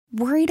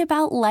Worried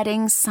about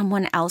letting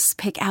someone else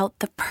pick out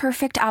the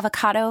perfect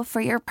avocado for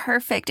your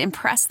perfect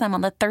impress them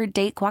on the third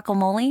date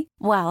guacamole?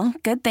 Well,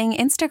 good thing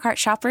Instacart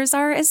shoppers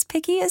are as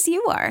picky as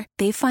you are.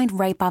 They find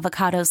ripe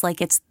avocados like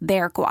it's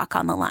their guac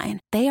on the line.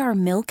 They are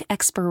milk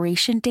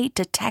expiration date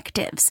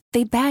detectives.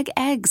 They bag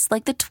eggs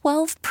like the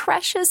 12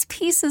 precious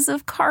pieces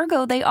of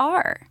cargo they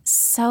are.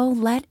 So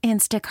let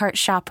Instacart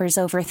shoppers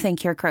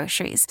overthink your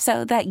groceries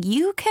so that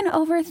you can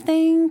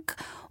overthink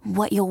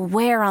what you'll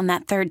wear on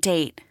that third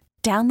date.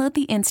 Download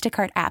the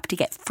Instacart app to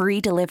get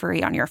free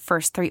delivery on your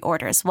first 3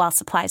 orders while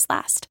supplies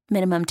last.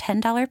 Minimum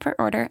 $10 per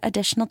order.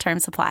 Additional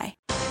terms apply.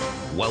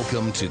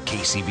 Welcome to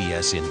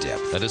KCBS In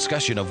Depth, a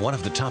discussion of one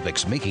of the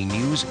topics making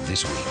news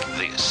this week.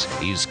 This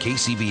is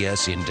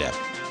KCBS In Depth.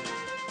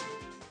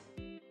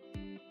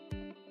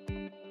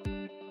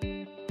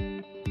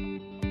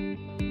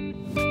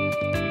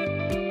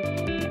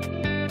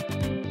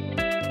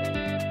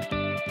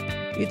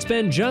 It's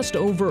been just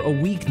over a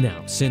week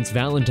now since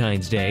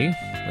Valentine's Day,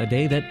 a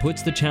day that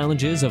puts the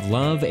challenges of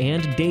love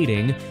and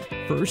dating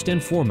first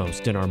and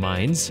foremost in our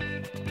minds.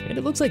 And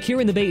it looks like here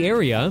in the Bay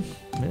Area,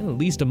 at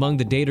least among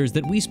the daters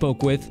that we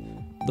spoke with,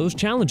 those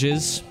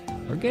challenges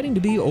are getting to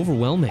be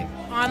overwhelming.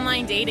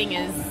 Online dating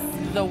is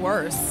the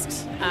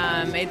worst.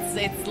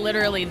 It's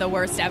literally the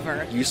worst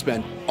ever. You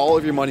spend all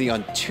of your money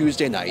on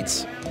Tuesday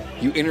nights,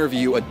 you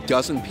interview a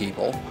dozen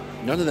people,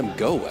 none of them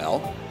go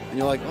well, and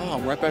you're like, oh,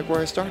 I'm right back where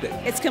I started.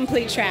 It's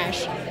complete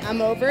trash.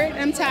 I'm over it.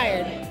 I'm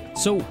tired.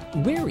 So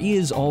where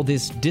is all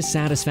this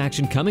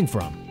dissatisfaction coming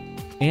from?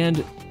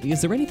 And is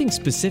there anything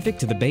specific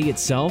to the Bay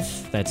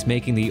itself that's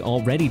making the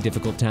already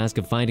difficult task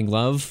of finding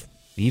love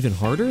even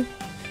harder?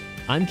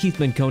 I'm Keith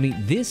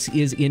Manconi. This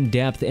is In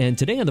Depth, and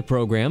today on the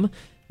program,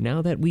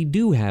 now that we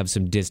do have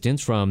some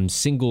distance from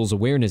Singles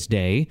Awareness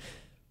Day,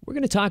 we're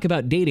going to talk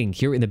about dating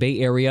here in the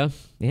Bay Area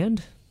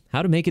and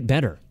how to make it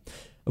better.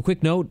 A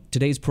quick note,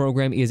 today's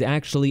program is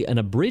actually an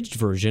abridged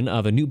version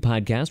of a new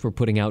podcast we're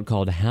putting out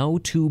called How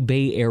to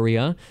Bay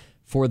Area.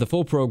 For the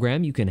full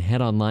program, you can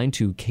head online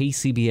to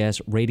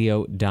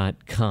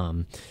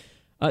kcbsradio.com.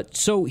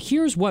 So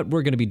here's what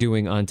we're going to be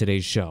doing on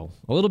today's show.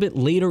 A little bit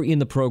later in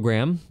the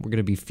program, we're going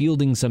to be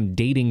fielding some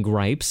dating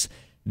gripes,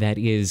 that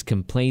is,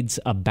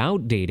 complaints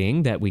about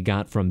dating that we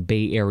got from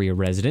Bay Area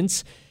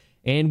residents.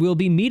 And we'll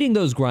be meeting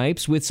those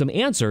gripes with some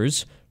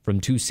answers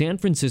from 2 San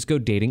Francisco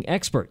dating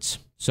experts.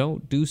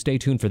 So do stay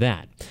tuned for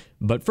that.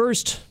 But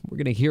first, we're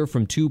going to hear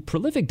from 2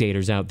 prolific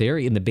daters out there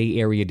in the Bay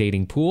Area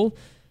dating pool.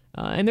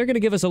 And they're going to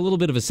give us a little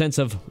bit of a sense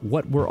of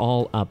what we're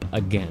all up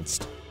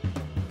against.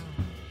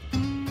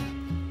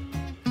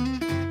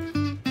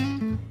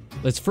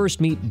 Let's first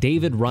meet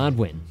David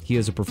Rodwin. He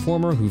is a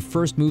performer who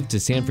first moved to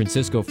San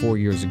Francisco 4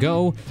 years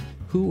ago,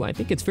 who I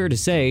think it's fair to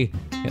say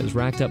has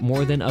racked up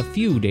more than a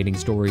few dating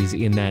stories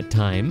in that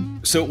time.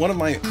 So one of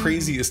my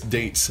craziest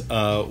dates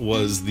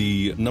was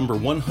the number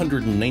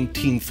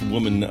 119th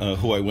woman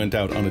who I went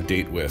out on a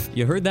date with.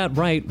 You heard that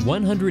right,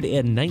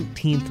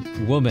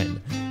 119th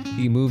woman.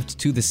 He moved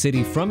to the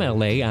city from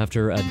LA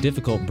after a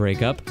difficult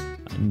breakup,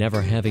 never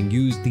having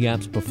used the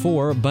apps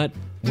before, but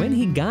when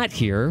he got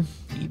here,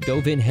 he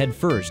dove in head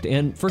first.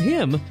 And for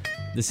him,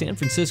 the San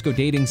Francisco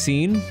dating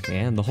scene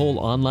and the whole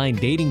online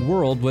dating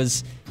world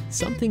was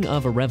something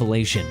of a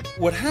revelation.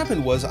 What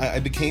happened was I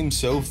became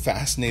so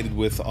fascinated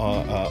with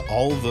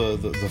all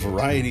the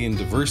variety and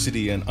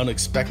diversity and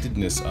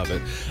unexpectedness of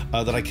it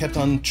that I kept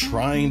on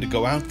trying to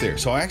go out there.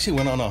 So I actually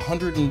went on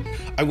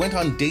I went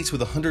on dates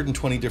with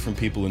 120 different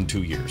people in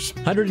 2 years.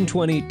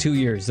 122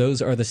 years.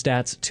 Those are the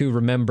stats to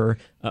remember.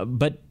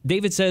 But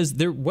David says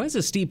there was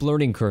a steep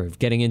learning curve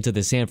getting into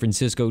the San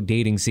Francisco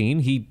dating scene.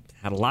 He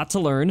had a lot to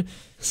learn.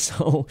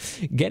 So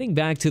getting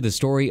back to the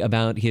story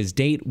about his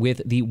date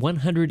with the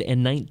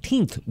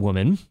 119th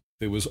woman.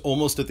 It was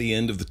almost at the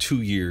end of the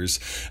 2 years,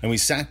 and we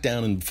sat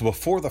down, and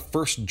before the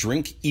first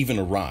drink even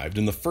arrived,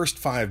 in the first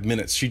 5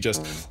 minutes, she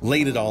just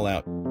laid it all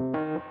out.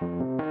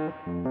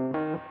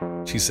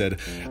 She said,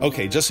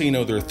 okay, just so you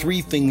know, there are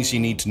 3 things you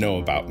need to know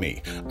about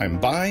me. I'm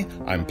bi,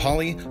 I'm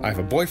poly, I have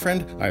a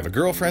boyfriend, I have a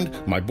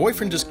girlfriend, my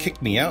boyfriend just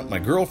kicked me out, my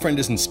girlfriend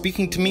isn't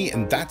speaking to me,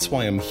 and that's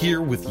why I'm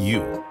here with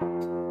you.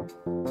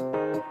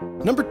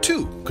 Number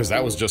 2, because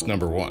that was just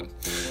number 1.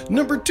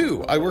 Number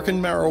 2, I work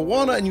in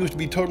marijuana, and you have to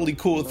be totally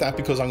cool with that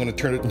because I'm going to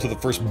turn it into the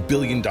first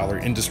billion-dollar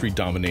industry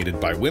dominated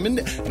by women.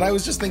 And I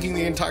was just thinking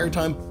the entire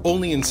time,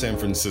 only in San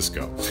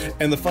Francisco.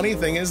 And the funny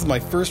thing is, my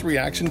first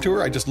reaction to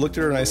her, I just looked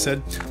at her and I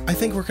said, I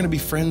think we're going to be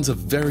friends a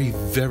very,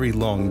 very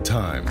long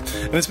time.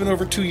 And it's been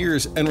over 2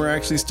 years, and we're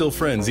actually still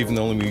friends, even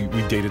though we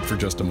dated for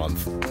just a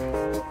month.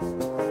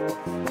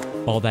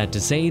 All that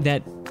to say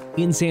that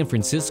in San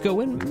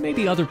Francisco, and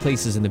maybe other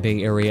places in the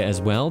Bay Area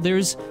as well,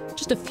 there's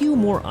just a few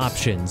more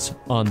options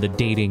on the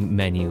dating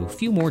menu, a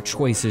few more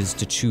choices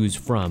to choose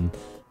from.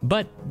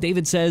 But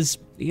David says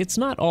it's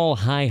not all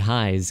high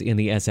highs in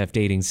the SF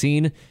dating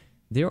scene.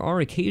 There are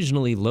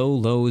occasionally low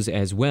lows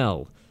as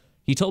well.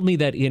 He told me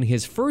that in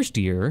his first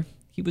year,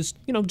 he was,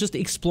 just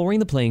exploring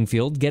the playing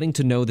field, getting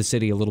to know the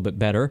city a little bit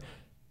better.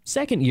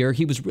 second year,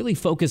 he was really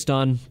focused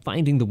on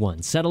finding the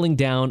one, settling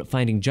down,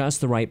 finding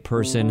just the right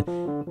person.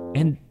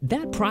 And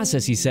that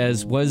process, he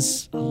says,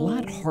 was a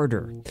lot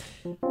harder.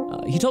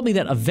 He told me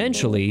that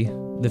eventually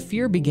the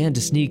fear began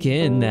to sneak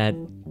in that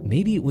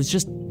maybe it was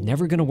just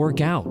never going to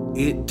work out.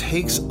 It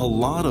takes a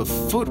lot of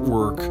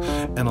footwork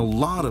and a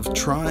lot of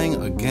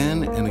trying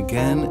again and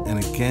again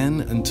and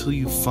again until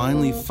you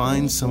finally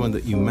find someone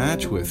that you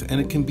match with, and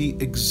it can be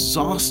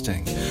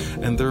exhausting.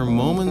 And there are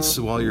moments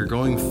while you're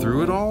going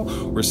through it all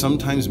where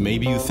sometimes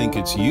maybe you think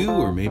it's you,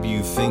 or maybe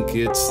you think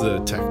it's the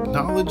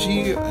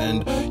technology,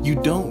 and you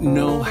don't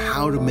know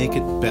how to make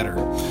it better.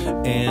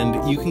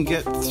 And you can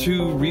get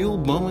through real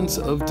moments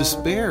of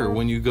despair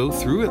when you go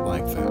through it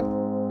like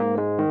that.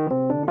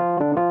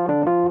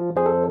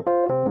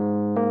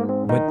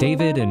 What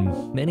David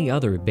and many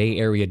other Bay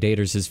Area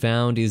daters has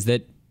found is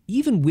that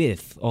even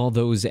with all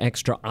those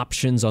extra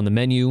options on the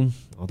menu,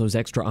 all those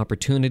extra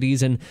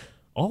opportunities, and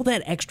all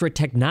that extra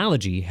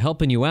technology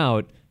helping you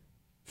out,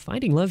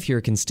 finding love here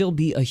can still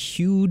be a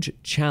huge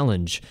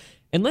challenge.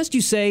 Unless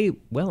you say,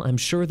 well, I'm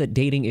sure that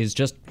dating is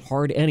just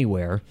hard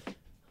anywhere.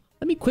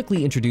 Let me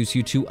quickly introduce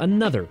you to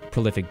another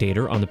prolific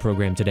dater on the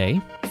program today.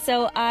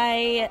 So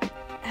I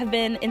have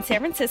been in San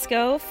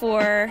Francisco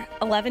for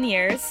 11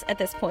 years at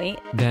this point.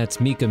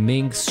 That's Mika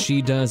Minks.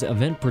 She does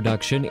event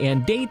production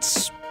and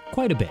dates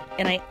quite a bit.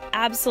 And I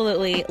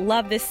absolutely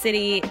love this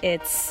city.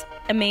 It's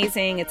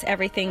amazing. It's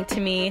everything to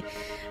me.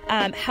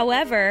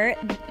 However,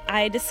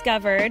 I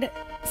discovered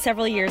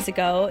several years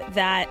ago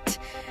that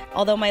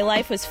although my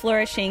life was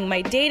flourishing,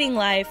 my dating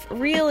life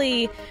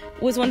really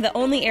was one of the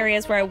only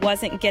areas where I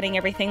wasn't getting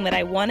everything that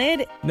I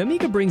wanted.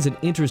 Namika brings an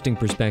interesting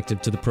perspective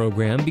to the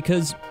program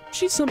because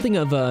she's something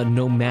of a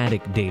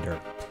nomadic dater.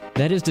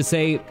 That is to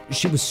say,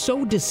 she was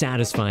so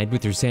dissatisfied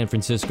with her San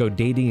Francisco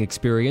dating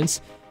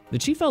experience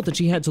that she felt that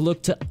she had to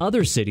look to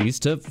other cities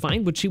to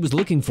find what she was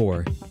looking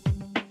for.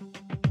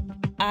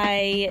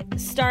 I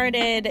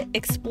started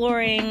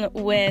exploring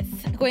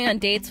with going on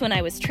dates when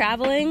I was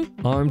traveling.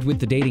 Armed with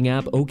the dating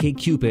app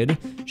OkCupid,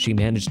 she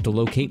managed to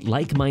locate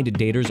like-minded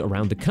daters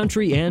around the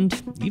country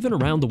and even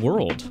around the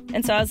world.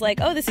 And so I was like,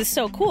 oh, this is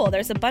so cool.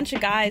 There's a bunch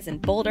of guys in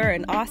Boulder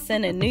and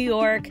Austin and New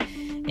York,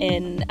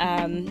 in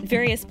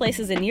various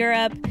places in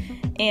Europe.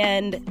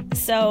 And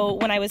so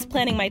when I was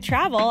planning my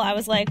travel, I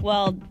was like,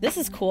 well, this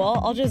is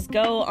cool. I'll just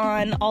go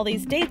on all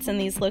these dates in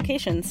these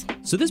locations.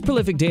 So this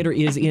prolific dater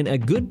is in a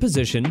good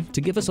position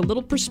to give us a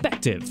little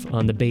perspective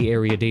on the Bay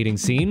Area dating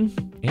scene.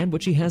 And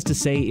what she has to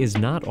say is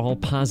not all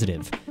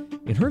positive.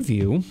 In her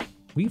view,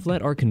 we've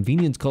let our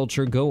convenience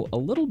culture go a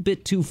little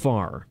bit too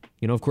far.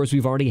 You know, of course,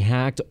 we've already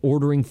hacked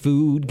ordering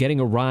food, getting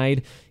a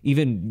ride,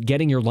 even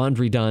getting your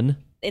laundry done.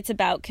 It's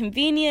about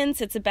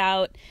convenience. It's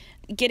about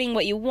getting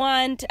what you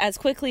want as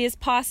quickly as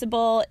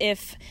possible.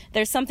 If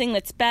there's something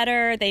that's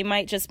better, they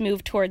might just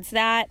move towards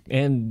that.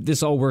 And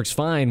this all works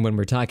fine when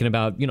we're talking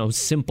about,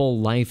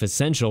 simple life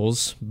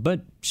essentials.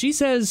 But she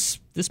says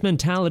this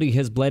mentality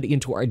has bled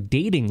into our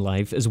dating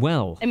life as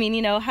well. I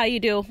mean, how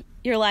you do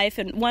your life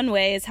in one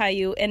way is how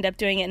you end up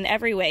doing it in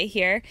every way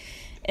here.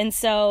 And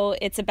so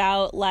it's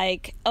about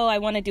like, oh, I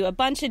want to do a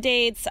bunch of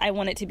dates. I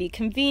want it to be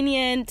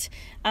convenient.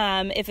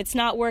 If it's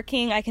not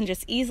working, I can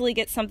just easily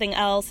get something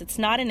else. It's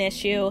not an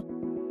issue.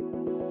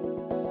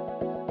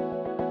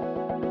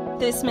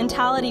 This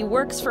mentality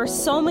works for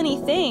so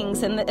many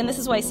things, and this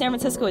is why San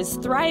Francisco is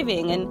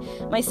thriving, and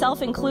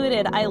myself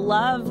included. I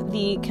love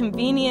the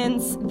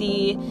convenience,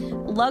 the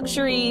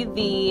luxury,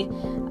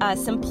 the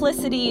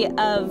simplicity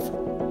of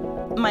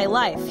my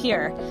life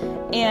here.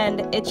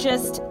 And it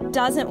just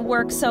doesn't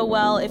work so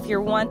well if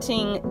you're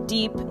wanting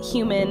deep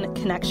human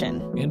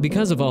connection. And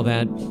because of all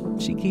that,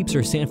 she keeps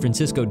her San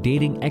Francisco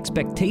dating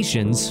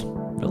expectations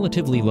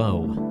relatively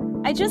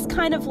low. I just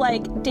kind of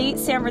date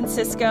San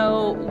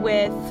Francisco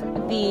with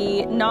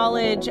the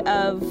knowledge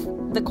of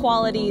the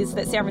qualities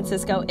that San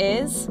Francisco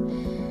is.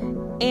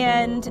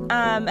 And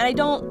I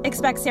don't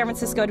expect San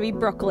Francisco to be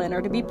Brooklyn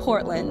or to be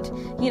Portland.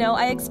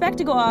 I expect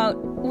to go out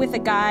with a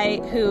guy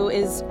who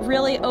is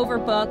really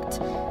overbooked,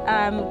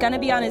 gonna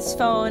be on his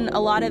phone a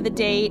lot of the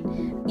date.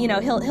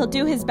 He'll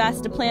do his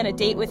best to plan a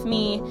date with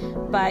me,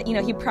 but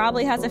he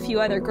probably has a few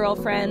other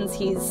girlfriends.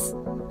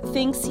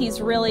 Thinks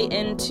he's really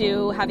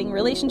into having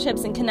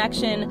relationships and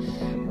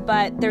connection,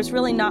 but there's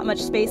really not much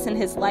space in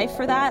his life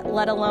for that,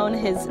 let alone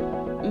his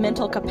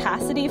mental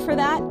capacity for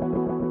that.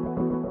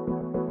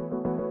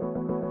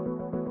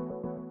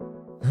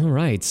 All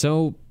right,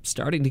 so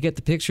starting to get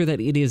the picture that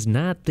it is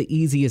not the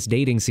easiest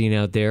dating scene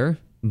out there,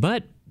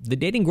 but the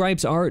dating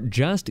gripes are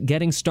just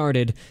getting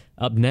started.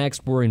 Up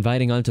next, we're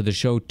inviting onto the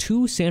show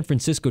 2 San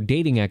Francisco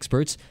dating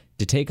experts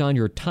to take on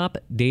your top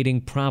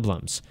dating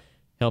problems.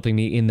 Helping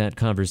me in that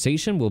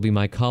conversation will be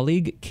my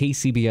colleague,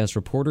 KCBS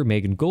reporter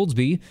Megan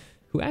Goldsby,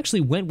 who actually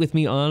went with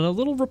me on a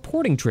little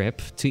reporting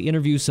trip to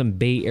interview some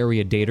Bay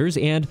Area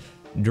daters, and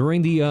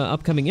during the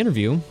upcoming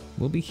interview,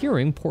 we'll be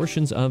hearing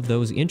portions of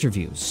those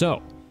interviews.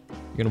 So,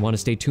 you're going to want to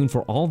stay tuned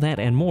for all that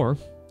and more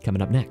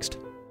coming up next.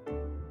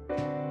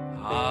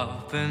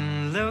 I've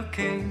been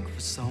looking for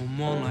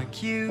someone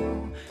like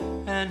you,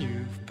 and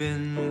you've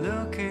been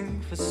looking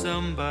for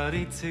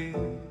somebody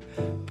too.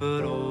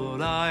 But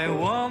all I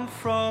want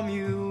from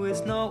you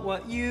is not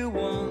what you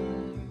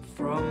want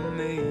from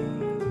me.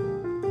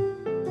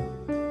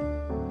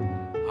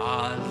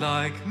 I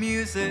like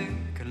music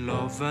and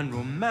love and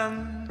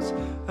romance,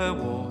 a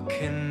walk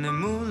in the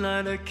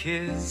moonlight, a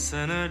kiss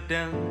and a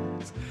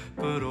dance.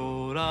 But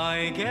all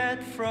I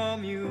get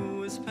from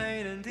you is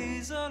pain and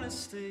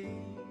dishonesty.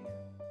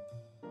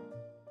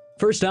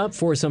 First up,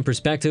 for some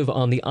perspective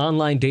on the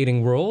online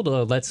dating world,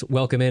 let's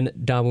welcome in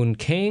Da-Woon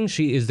Kang.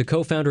 She is the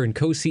co-founder and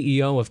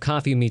co-CEO of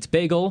Coffee Meets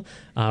Bagel,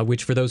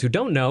 which, for those who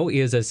don't know,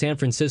 is a San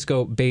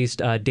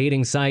Francisco-based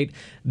dating site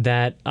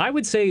that I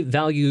would say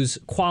values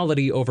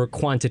quality over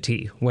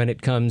quantity when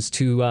it comes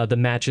to the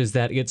matches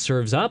that it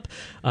serves up.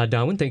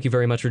 Da-Woon, thank you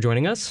very much for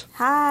joining us.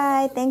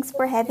 Hi, thanks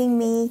for having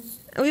me.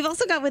 We've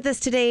also got with us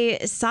today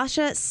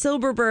Sasha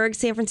Silberberg,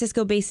 San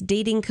Francisco-based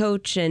dating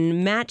coach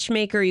and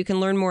matchmaker. You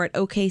can learn more at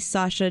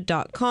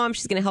oksasha.com.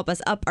 She's going to help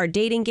us up our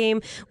dating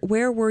game.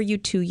 Where were you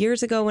 2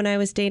 years ago when I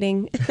was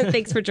dating?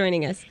 Thanks for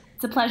joining us.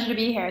 It's a pleasure to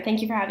be here.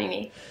 Thank you for having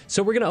me.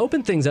 So we're going to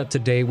open things up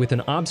today with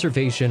an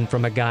observation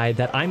from a guy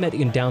that I met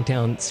in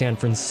downtown San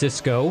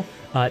Francisco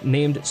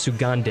named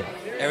Sugandhan.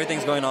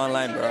 Everything's going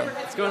online, bro.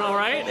 It's going all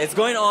right? It's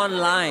going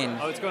online.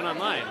 Oh, it's going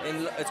online.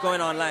 It's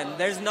going online.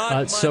 There's not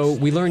much. So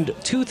we learned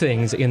two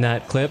things in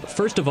that clip.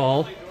 First of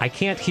all, I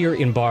can't hear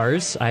in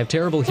bars. I have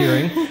terrible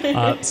hearing.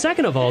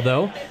 Second of all,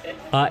 though,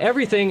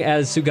 everything,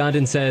 as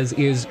Sugandhan says,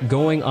 is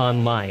going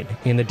online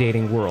in the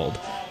dating world.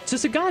 To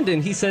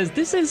Sugandhan, he says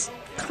this is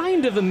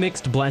kind of a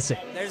mixed blessing.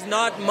 There's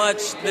not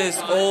much this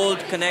old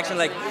connection,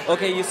 like,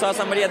 okay, you saw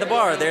somebody at the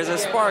bar, there's a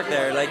spark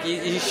there, like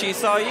she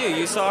saw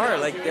you saw her,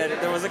 like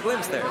there was a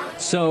glimpse there.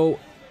 So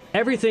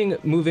everything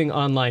moving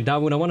online.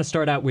 Da-Woon, I want to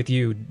start out with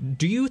you.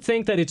 Do you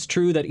think that it's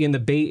true that in the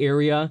Bay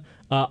Area,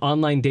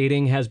 online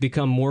dating has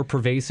become more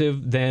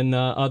pervasive than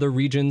other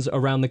regions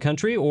around the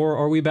country, or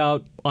are we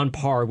about on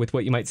par with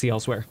what you might see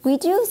elsewhere? We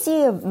do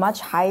see a much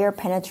higher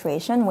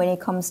penetration when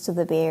it comes to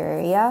the Bay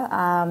Area,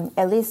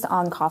 at least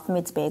on Coffee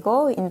Meets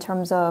Bagel, in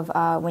terms of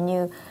when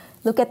you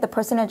look at the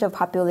percentage of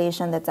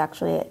population that's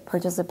actually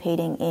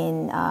participating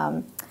in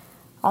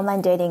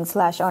online dating /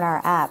 on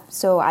our app.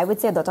 So I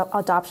would say the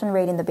adoption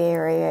rate in the Bay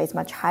Area is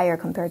much higher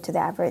compared to the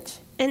average.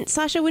 And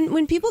Sasha,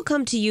 when people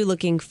come to you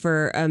looking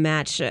for a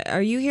match,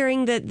 are you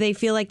hearing that they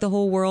feel like the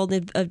whole world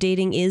of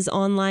dating is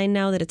online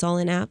now, that it's all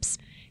in apps?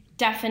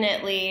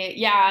 Definitely.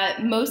 Yeah,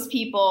 most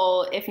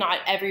people, if not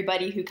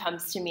everybody who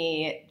comes to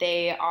me,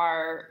 they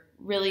are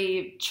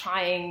really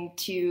trying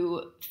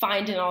to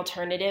find an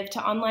alternative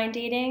to online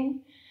dating.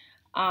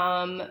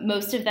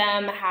 Most of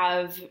them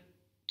have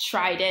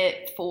tried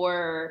it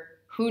for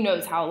who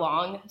knows how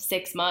long,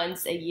 6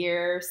 months, a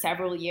year,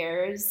 several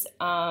years,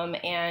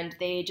 and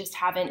they just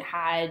haven't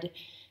had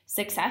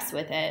success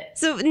with it.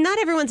 So not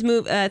everyone's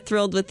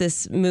thrilled with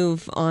this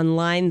move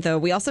online, though.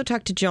 We also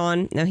talked to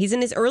John. Now, he's in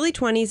his early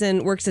 20s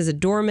and works as a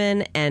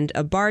doorman and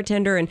a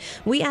bartender, and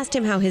we asked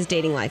him how his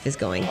dating life is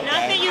going. Not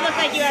that you look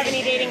like you have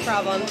any dating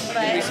problems,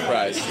 but... You'd be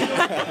surprised.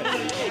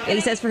 And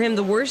he says for him,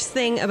 the worst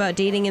thing about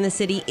dating in the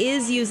city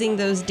is using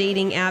those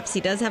dating apps. He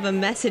does have a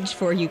message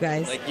for you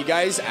guys. Like, you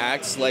guys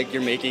act like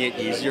you're making it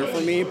easier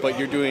for me, but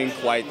you're doing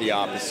quite the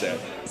opposite.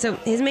 So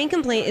his main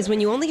complaint is when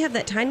you only have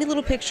that tiny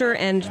little picture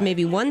and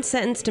maybe one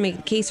sentence to make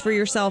a case for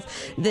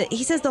yourself,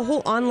 he says the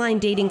whole online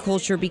dating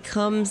culture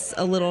becomes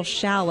a little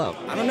shallow.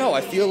 I don't know.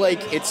 I feel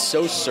like it's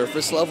so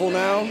surface level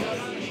now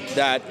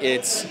that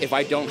if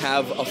I don't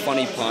have a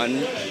funny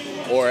pun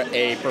or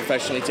a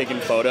professionally taken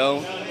photo,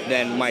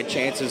 then my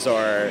chances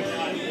are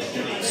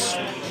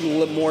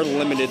more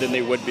limited than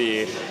they would be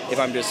if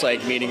I'm just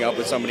like meeting up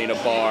with somebody in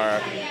a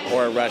bar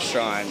or a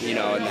restaurant,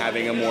 and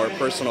having a more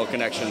personal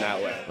connection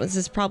that way. This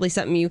is probably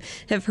something you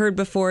have heard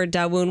before,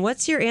 Da-Woon.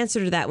 What's your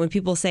answer to that when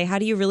people say, how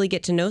do you really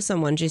get to know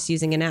someone just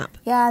using an app?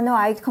 Yeah, no,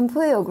 I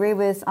completely agree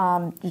with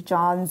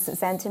John's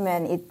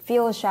sentiment. It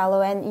feels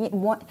shallow, and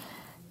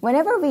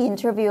whenever we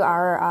interview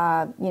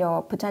our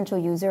potential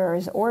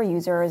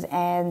users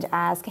and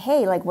ask,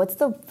 hey, like, what's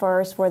the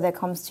first word that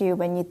comes to you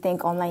when you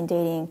think online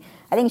dating?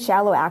 I think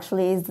shallow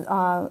actually is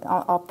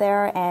up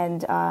there,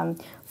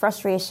 and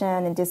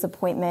frustration and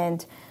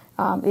disappointment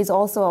is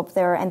also up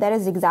there, and that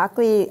is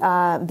exactly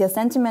the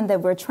sentiment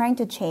that we're trying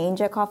to change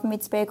at Coffee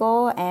Meets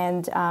Bagel.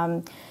 And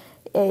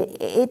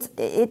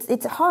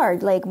it's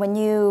hard, like when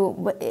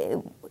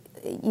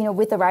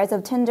with the rise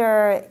of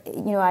Tinder,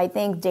 I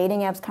think dating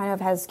apps kind of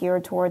has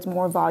geared towards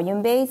more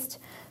volume-based,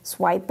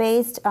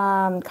 swipe-based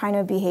kind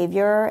of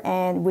behavior,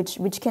 and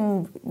which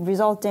can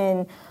result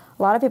in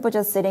a lot of people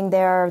just sitting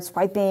there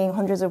swiping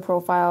hundreds of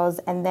profiles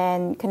and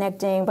then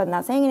connecting but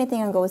not saying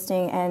anything and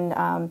ghosting, and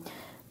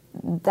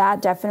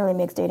that definitely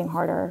makes dating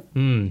harder.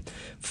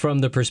 From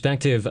the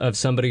perspective of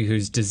somebody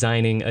who's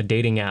designing a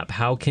dating app,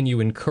 how can you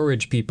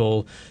encourage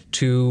people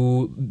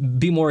to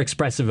be more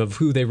expressive of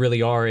who they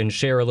really are and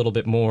share a little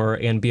bit more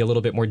and be a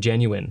little bit more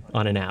genuine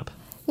on an app?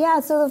 Yeah,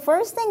 so the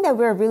first thing that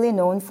we're really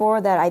known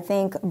for that I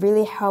think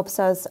really helps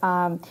us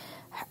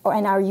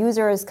and our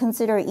users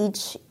consider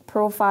each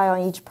profile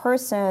and each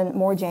person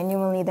more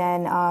genuinely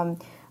than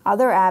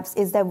other apps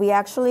is that we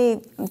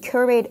actually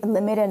curate a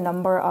limited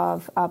number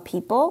of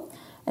people.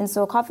 And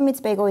so Coffee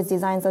Meets Bagel is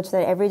designed such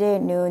that every day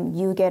at noon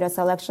you get a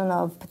selection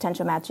of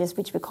potential matches,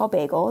 which we call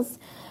bagels.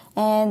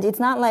 And it's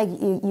not like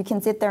you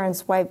can sit there and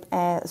swipe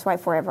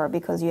forever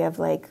because you have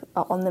like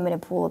an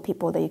unlimited pool of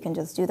people that you can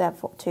just do that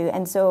to.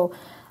 And so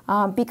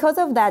because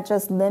of that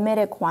just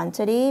limited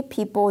quantity,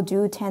 people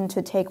do tend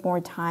to take more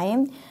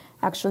time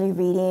actually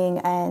reading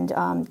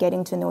and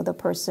getting to know the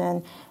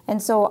person.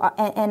 And so,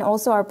 and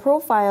also our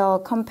profile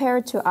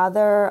compared to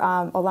other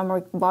a lot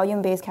more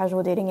volume-based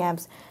casual dating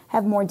apps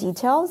have more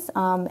details.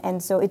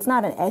 And so it's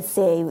not an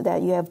essay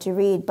that you have to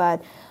read,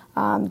 but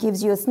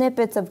gives you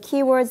snippets of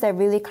keywords that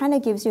really kind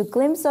of gives you a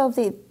glimpse of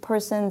the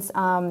person's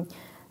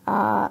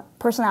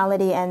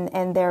personality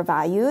and their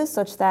values,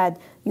 such that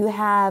you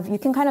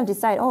can kind of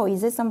decide, oh, is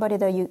this somebody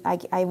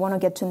that I want to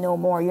get to know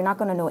more? You're not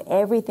going to know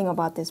everything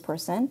about this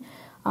person.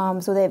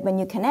 So that when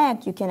you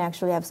connect, you can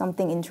actually have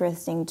something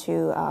interesting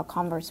to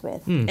converse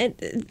with.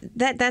 And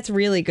that's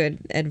really good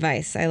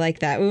advice. I like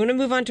that. We want to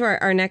move on to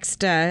our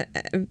next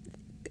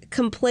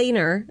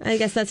complainer. I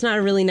guess that's not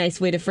a really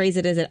nice way to phrase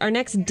it, is it? Our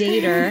next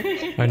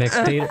dater. Our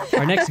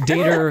next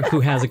dater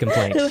who has a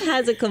complaint. Who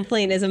has a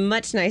complaint is a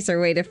much nicer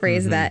way to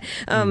phrase that.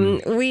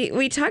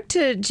 We talked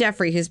to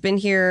Jeffrey, who's been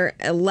here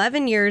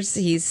 11 years.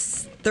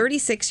 He's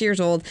 36 years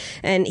old,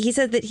 and he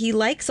said that he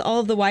likes all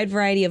of the wide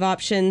variety of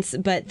options,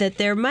 but that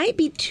there might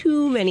be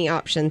too many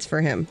options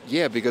for him.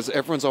 Yeah, because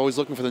everyone's always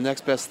looking for the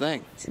next best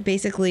thing.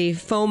 Basically,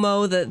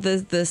 FOMO,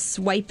 the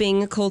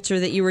swiping culture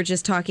that you were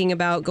just talking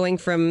about, going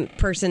from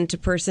person to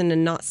person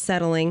and not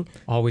settling.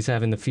 Always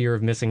having the fear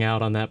of missing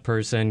out on that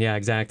person. Yeah,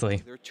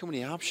 exactly. There are too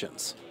many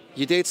options.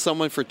 You date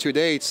someone for 2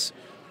 dates,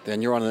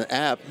 then you're on an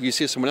app, you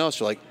see someone else,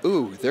 you're like,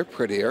 ooh, they're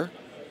prettier.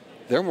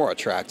 They're more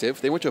attractive.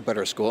 They went to a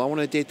better school. I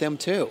want to date them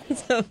too.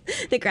 So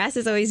the grass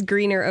is always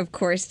greener, of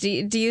course. Do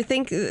you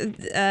think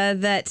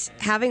that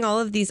having all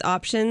of these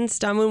options,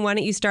 Dongwon, why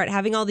don't you start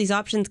having all these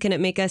options? Can it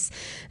make us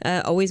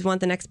always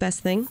want the next best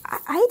thing?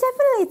 I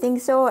definitely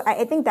think so.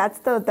 I think that's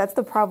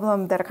the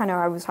problem that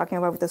I was talking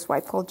about with the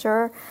swipe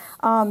culture.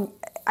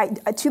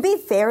 To be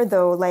fair,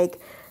 though,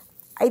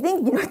 I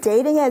think,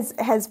 dating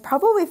has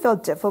probably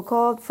felt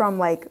difficult from,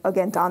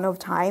 dawn of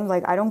time.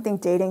 I don't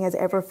think dating has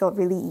ever felt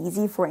really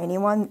easy for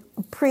anyone,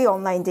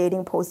 pre-online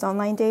dating,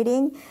 post-online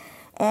dating.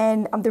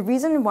 And the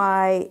reason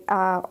why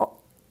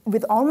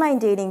with online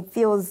dating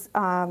feels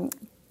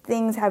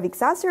things have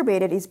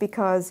exacerbated is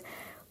because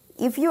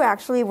if you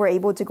actually were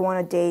able to go on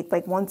a date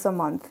once a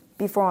month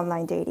before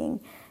online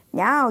dating,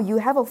 now you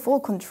have a full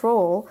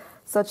control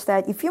such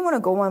that if you want to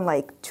go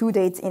on 2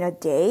 dates in a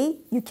day,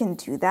 you can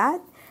do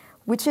that.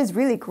 Which is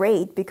really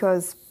great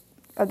because,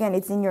 again,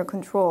 it's in your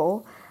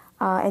control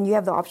and you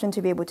have the option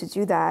to be able to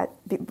do that,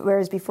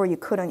 whereas before you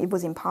couldn't, it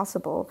was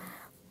impossible.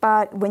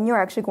 But when you're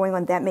actually going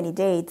on that many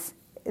dates,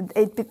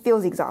 it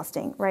feels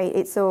exhausting,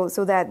 right? So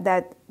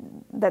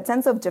that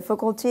sense of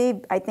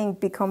difficulty, I think,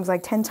 becomes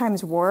 10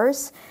 times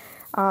worse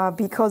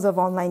because of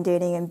online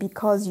dating and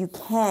because you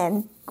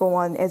can go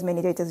on as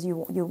many dates as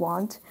you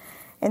want.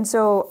 And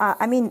so,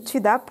 to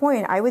that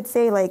point, I would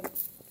say,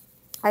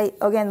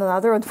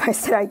 another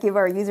advice that I give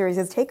our users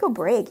is take a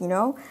break,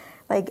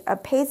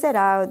 pace it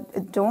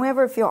out. Don't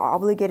ever feel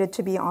obligated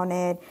to be on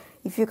it.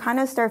 If you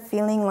kind of start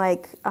feeling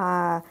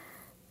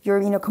you're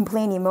in a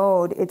complaining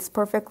mode, it's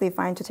perfectly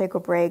fine to take a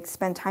break,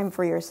 spend time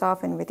for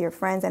yourself and with your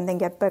friends, and then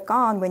get back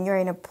on when you're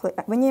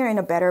in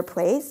a better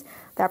place.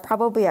 That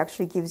probably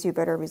actually gives you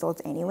better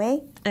results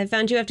anyway. I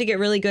found you have to get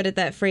really good at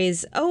that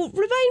phrase, oh,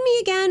 remind me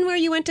again where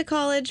you went to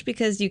college,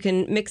 because you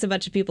can mix a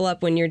bunch of people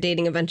up when you're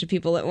dating a bunch of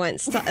people at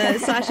once.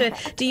 Sasha,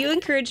 do you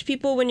encourage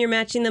people when you're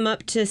matching them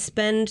up to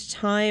spend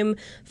time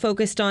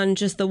focused on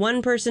just the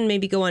one person,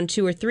 maybe go on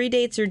 2 or 3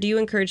 dates, or do you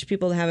encourage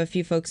people to have a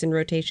few folks in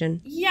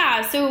rotation?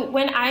 Yeah, so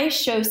when I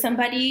show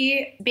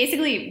somebody,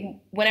 basically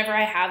whenever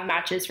I have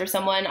matches for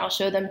someone, I'll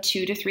show them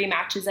 2 to 3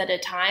 matches at a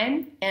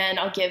time, and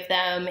I'll give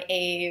them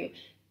a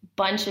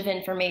bunch of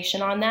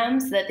information on them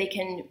so that they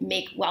can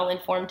make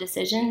well-informed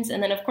decisions.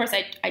 And then, of course,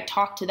 I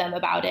talk to them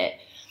about it.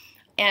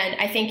 And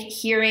I think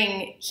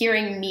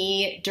hearing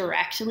me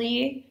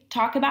directly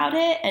talk about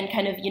it and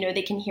kind of,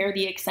 they can hear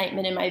the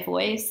excitement in my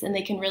voice and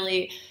they can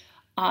really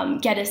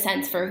get a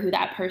sense for who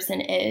that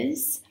person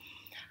is.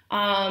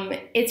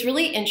 It's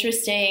really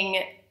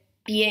interesting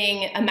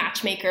being a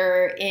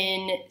matchmaker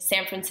in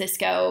San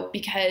Francisco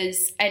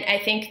because, and I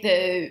think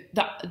the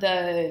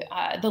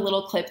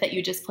little clip that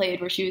you just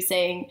played where she was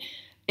saying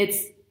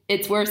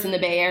it's worse in the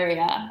Bay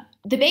Area.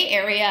 The Bay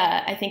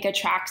Area, I think,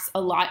 attracts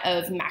a lot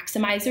of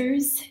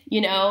maximizers.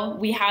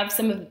 We have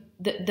some of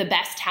the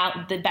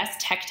best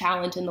tech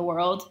talent in the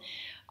world.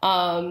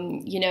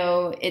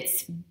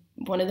 It's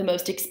one of the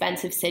most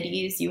expensive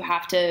cities. You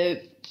have to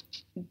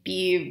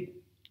be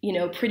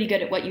pretty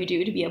good at what you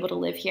do to be able to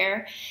live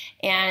here.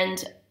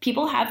 And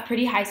people have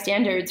pretty high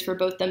standards for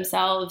both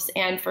themselves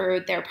and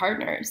for their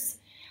partners.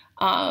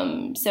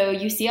 So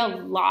you see a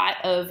lot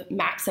of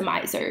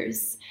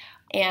maximizers.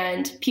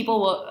 And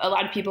a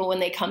lot of people, when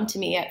they come to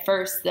me at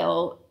first,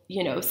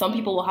 some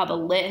people will have a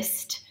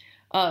list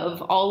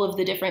of all of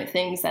the different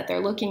things that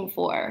they're looking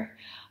for.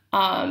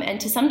 And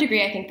to some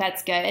degree, I think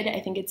that's good. I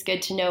think it's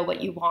good to know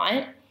what you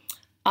want.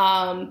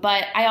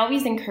 But I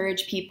always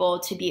encourage people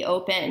to be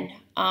open.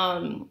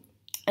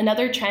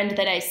 Another trend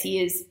that I see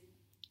is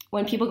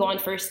when people go on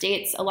first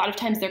dates, a lot of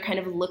times they're kind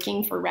of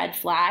looking for red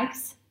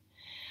flags,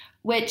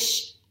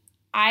 which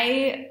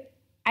I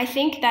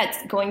think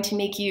that's going to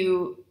make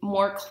you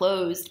more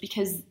closed,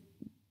 because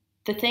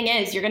the thing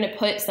is, you're going to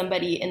put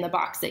somebody in the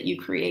box that you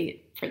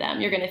create for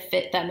them. You're going to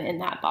fit them in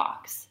that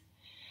box.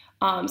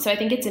 So I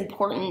think it's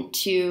important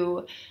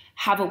to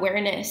have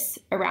awareness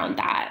around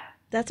that.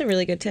 That's a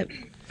really good tip.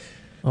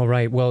 All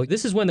right. Well,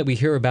 this is one that we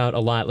hear about a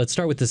lot. Let's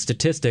start with the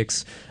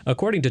statistics.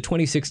 According to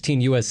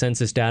 2016 U.S.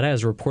 Census data,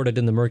 as reported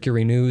in the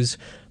Mercury News,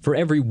 for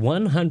every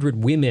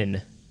 100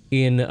 women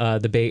in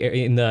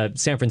the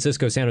San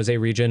Francisco, San Jose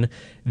region,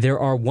 there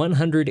are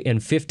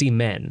 150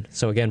 men.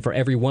 So again, for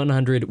every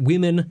 100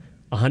 women,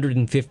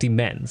 150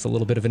 men. It's a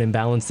little bit of an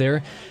imbalance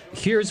there.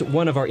 Here's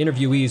one of our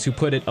interviewees who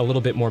put it a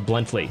little bit more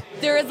bluntly.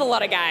 There is a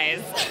lot of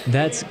guys.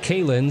 That's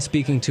Kaylin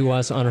speaking to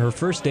us on her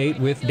first date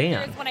with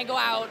Dan. When I go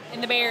out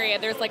in the Bay Area,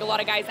 there's like a lot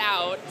of guys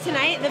out.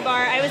 Tonight at the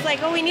bar, I was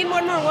like, oh, we need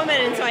one more woman,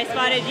 and so I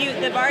spotted you.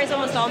 The bar is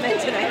almost all men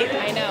tonight.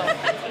 I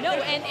know. No,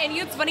 and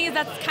what's funny is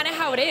that's kind of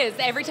how it is.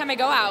 Every time I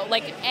go out,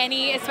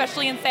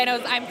 especially in San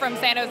Jose, I'm from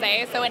San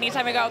Jose, so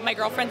anytime I go out with my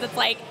girlfriends, it's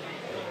like,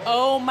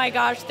 oh my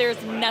gosh,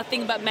 there's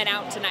nothing but men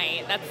out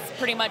tonight. That's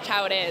pretty much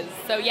how it is.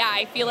 So yeah,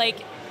 I feel like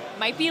it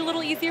might be a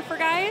little easier for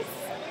guys,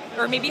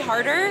 or maybe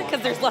harder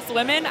because there's less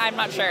women. I'm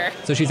not sure.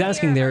 So she's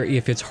asking there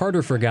if it's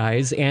harder for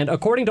guys, and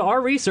according to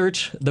our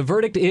research, the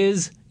verdict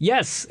is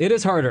yes, it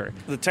is harder.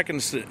 The tech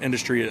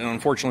industry,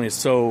 unfortunately, is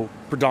so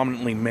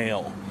predominantly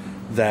male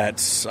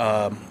that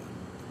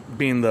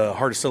being the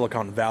heart of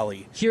Silicon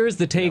Valley. Here's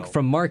the take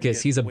from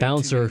Marcus. He's a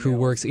bouncer who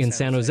works in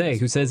San Jose,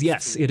 who says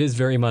yes, it is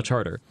very much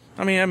harder.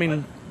 I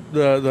mean,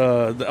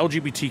 the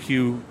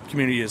LGBTQ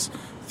community is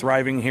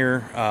thriving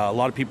here. A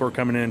lot of people are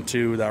coming in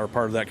too that are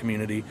part of that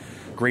community.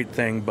 Great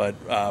thing, but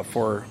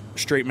for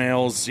straight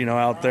males,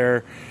 out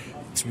there,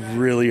 it's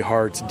really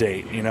hard to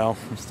date.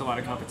 Just a lot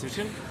of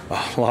competition.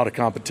 A lot of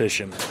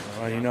competition.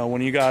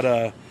 When you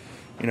got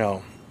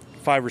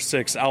 5 or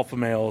 6 alpha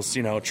males,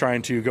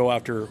 trying to go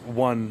after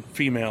one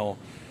female,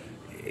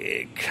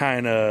 it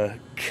kind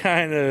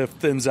of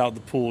thins out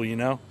the pool,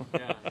 Yeah.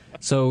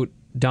 So,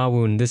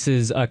 Dawoon, this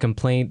is a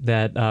complaint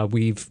that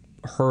we've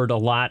heard a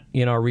lot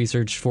in our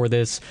research for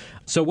this.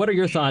 So what are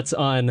your thoughts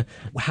on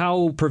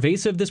how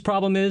pervasive this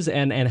problem is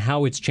and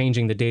how it's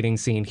changing the dating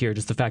scene here,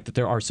 just the fact that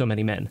there are so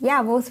many men?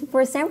 Yeah, well,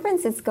 for San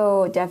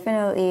Francisco,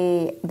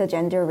 definitely the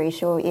gender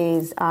ratio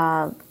is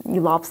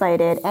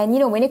lopsided.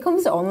 And, when it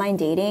comes to online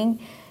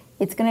dating,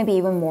 it's going to be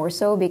even more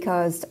so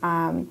because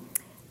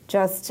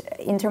just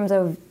in terms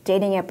of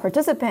dating app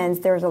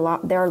participants, there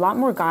are a lot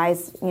more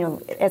guys,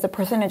 as a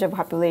percentage of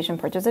population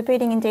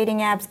participating in dating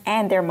apps,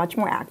 and they're much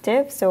more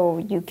active. So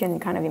you can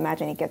kind of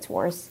imagine it gets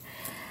worse.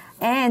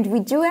 And we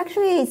do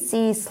actually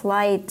see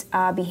slight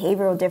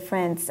behavioral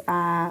difference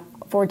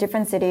for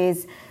different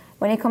cities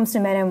when it comes to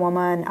men and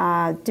women,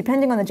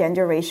 depending on the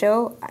gender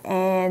ratio.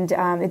 And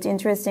it's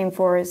interesting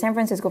for San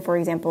Francisco, for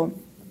example,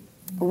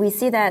 we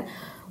see that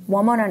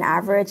women on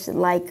average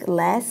like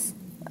less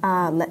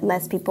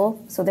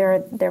people. So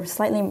they're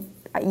slightly,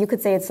 you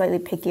could say it's slightly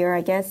pickier,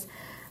 I guess,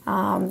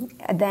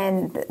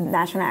 than the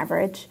national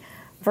average.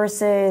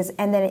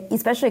 And then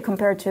especially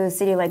compared to a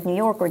city like New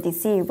York or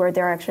DC, where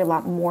there are actually a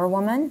lot more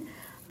women,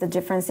 the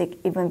difference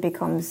even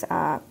becomes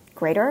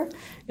greater.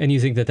 And you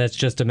think that that's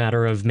just a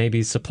matter of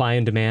maybe supply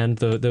and demand?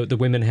 The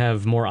women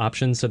have more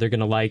options, so they're going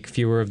to like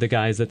fewer of the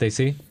guys that they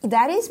see?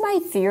 That is my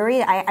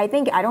theory. I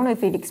don't know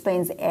if it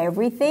explains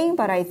everything,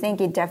 but I think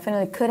it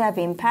definitely could have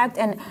impact.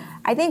 And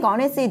I think,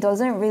 honestly, it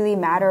doesn't really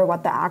matter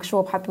what the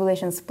actual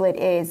population split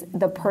is.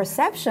 The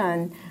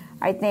perception,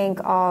 I think,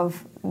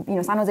 of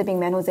San Jose being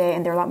San Jose,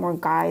 and there are a lot more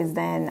guys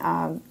than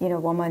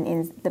women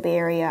in the Bay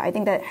Area. I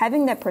think that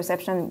having that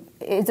perception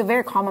is a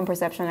very common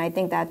perception. I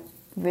think that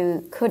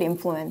really could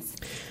influence.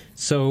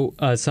 So,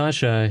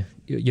 Sasha,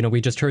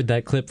 we just heard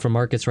that clip from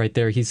Marcus right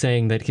there. He's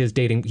saying that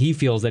he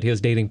feels that his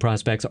dating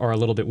prospects are a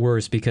little bit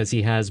worse because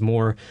he has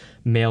more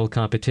male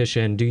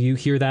competition. Do you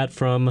hear that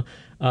from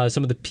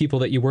some of the people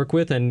that you work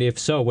with? And if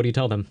so, what do you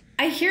tell them?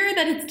 I hear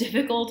that it's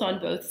difficult on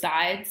both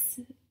sides.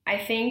 I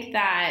think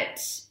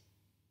that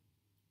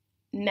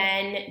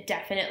men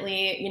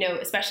definitely,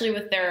 especially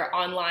with their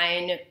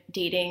online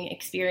dating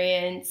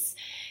experience,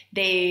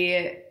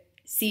 they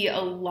see a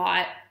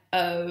lot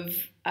of,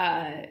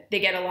 they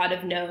get a lot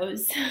of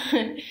no's.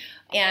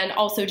 And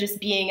also just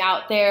being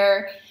out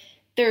there,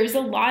 there's a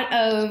lot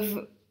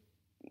of,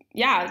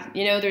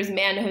 there's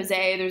Man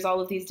Jose, there's all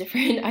of these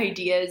different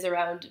ideas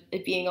around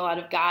it being a lot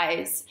of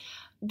guys.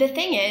 The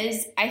thing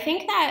is, I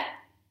think that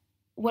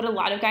what a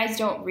lot of guys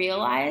don't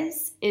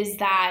realize is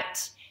that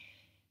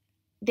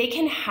they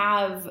can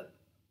have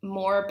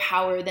more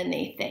power than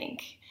they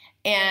think.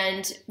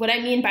 And what I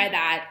mean by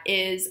that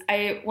is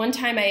one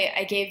time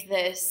I gave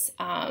this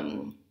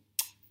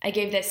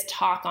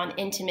talk on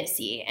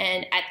intimacy,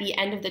 and at the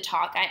end of the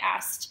talk, I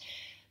asked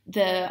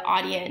the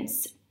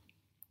audience,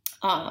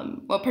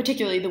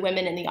 particularly the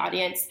women in the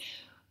audience,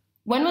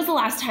 when was the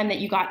last time that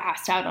you got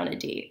asked out on a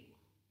date?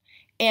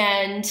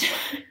 And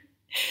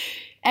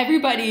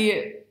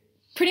everybody,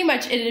 pretty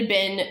much it had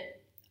been,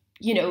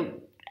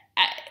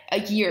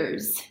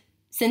 years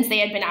since they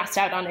had been asked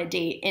out on a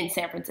date in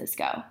San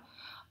Francisco.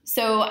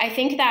 So I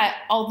think that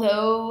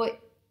although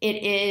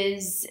it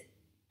is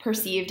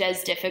perceived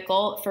as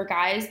difficult for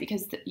guys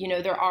because,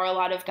 there are a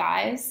lot of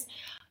guys,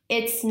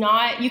 it's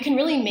not, you can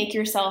really make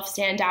yourself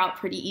stand out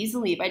pretty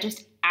easily by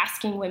just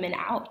asking women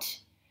out.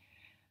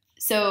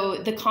 So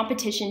the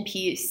competition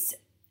piece,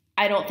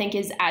 I don't think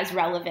is as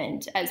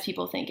relevant as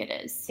people think it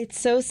is. It's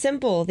so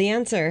simple, the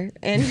answer,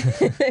 and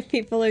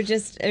people are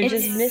just missing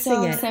it. It's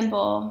so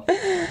simple.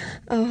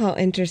 Oh, how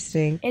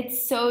interesting.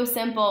 It's so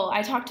simple.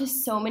 I talk to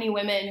so many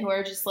women who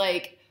are just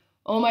like,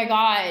 oh my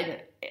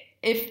God,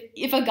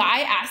 if a guy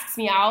asks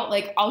me out,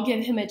 like I'll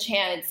give him a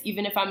chance,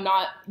 even if I'm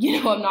not,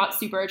 I'm not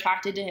super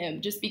attracted to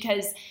him, just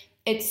because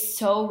it's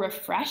so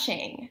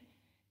refreshing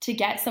to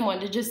get someone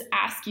to just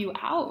ask you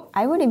out.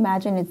 I would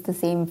imagine it's the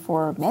same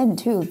for men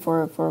too.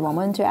 For a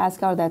woman to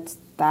ask out,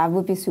 that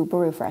would be super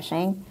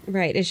refreshing.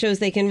 Right. It shows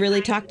they can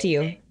really talk to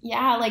you.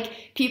 Yeah,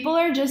 like people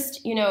are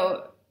just,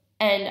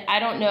 and I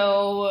don't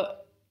know,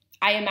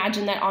 I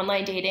imagine that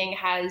online dating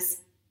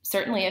has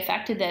certainly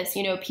affected this.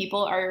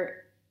 People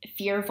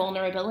fear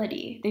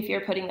vulnerability. They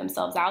fear putting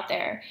themselves out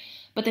there.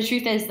 But the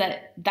truth is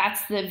that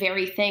that's the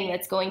very thing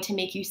that's going to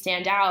make you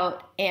stand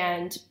out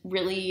and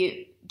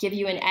really give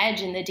you an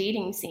edge in the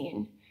dating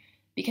scene,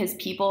 because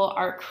people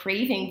are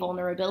craving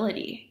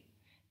vulnerability.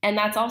 And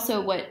that's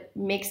also what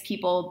makes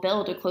people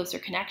build a closer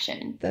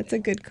connection. That's a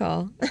good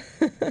call.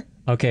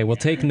 Okay, well,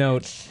 take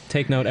note,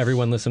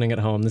 everyone listening at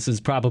home. This is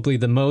probably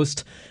the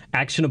most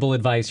actionable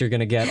advice you're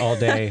going to get all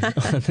day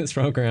on this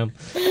program.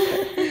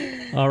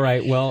 All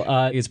right,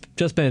 well, it's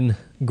just been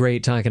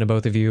great talking to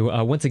both of you.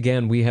 Once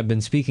again, we have been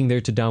speaking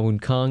there to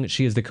Dawoon Kang.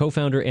 She is the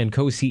co-founder and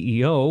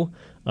co-CEO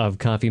of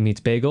Coffee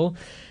Meets Bagel.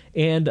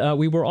 And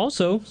we were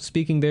also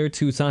speaking there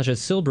to Sasha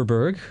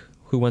Silberberg,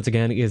 who once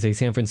again is a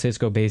San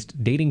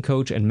Francisco-based dating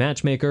coach and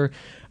matchmaker.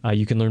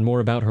 You can learn more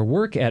about her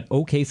work at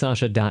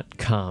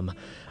oksasha.com.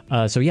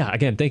 So yeah,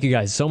 again, thank you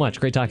guys so much.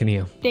 Great talking to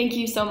you. Thank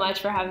you so much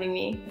for having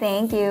me.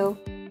 Thank you.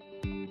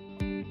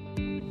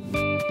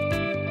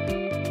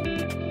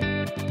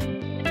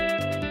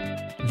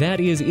 That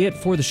is it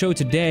for the show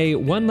today.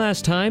 One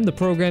last time, the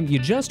program you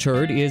just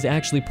heard is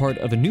actually part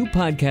of a new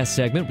podcast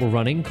segment we're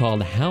running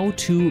called How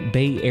to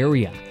Bay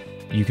Area.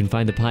 You can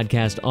find the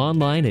podcast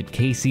online at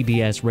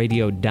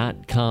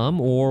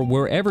kcbsradio.com or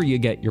wherever you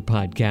get your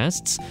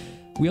podcasts.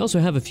 We also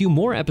have a few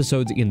more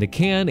episodes in the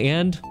can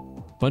and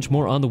a bunch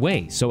more on the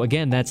way. So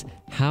again, that's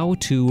How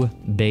to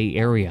Bay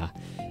Area.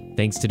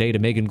 Thanks today to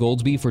Megan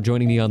Goldsby for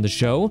joining me on the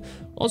show.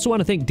 Also want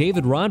to thank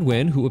David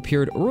Rodwin, who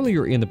appeared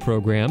earlier in the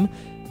program.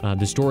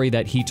 The story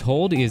that he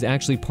told is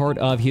actually part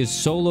of his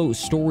solo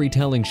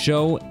storytelling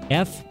show,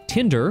 F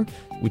Tinder,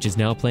 which is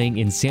now playing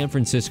in San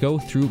Francisco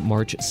through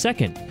March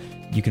 2nd.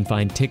 You can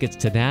find tickets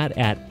to that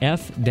at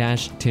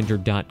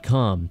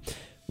f-tinder.com.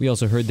 We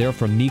also heard there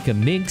from Mika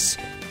Minks.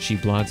 She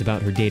blogs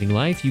about her dating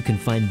life. You can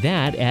find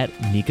that at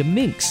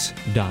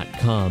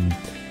mikaminks.com.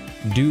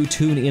 Do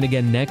tune in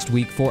again next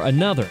week for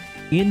another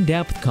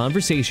in-depth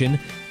conversation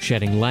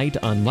shedding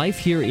light on life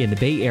here in the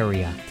Bay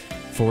Area.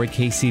 For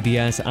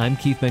KCBS, I'm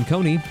Keith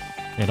Menconi,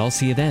 and I'll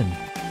see you then.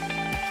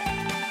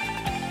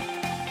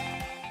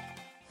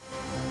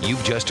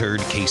 You've just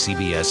heard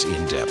KCBS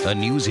In Depth, a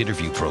news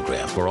interview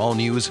program for All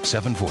News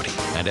 740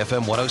 and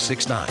FM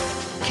 106.9,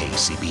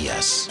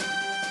 KCBS.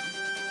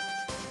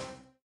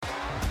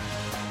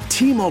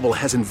 T-Mobile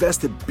has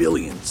invested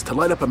billions to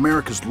light up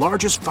America's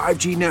largest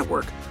 5G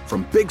network,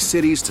 from big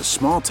cities to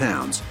small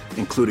towns,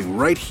 including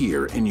right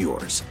here in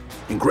yours.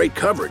 And great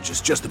coverage is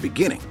just the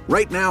beginning.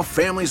 Right now,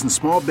 families and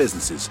small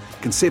businesses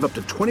can save up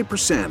to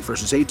 20%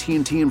 versus AT&T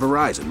and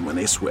Verizon when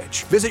they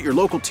switch. Visit your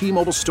local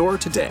T-Mobile store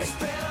today.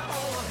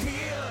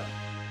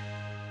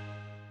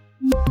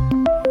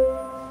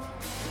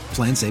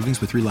 Plan savings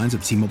with 3 lines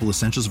of T-Mobile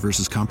Essentials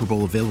versus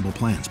comparable available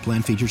plans.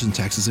 Plan features and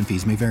taxes and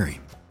fees may vary.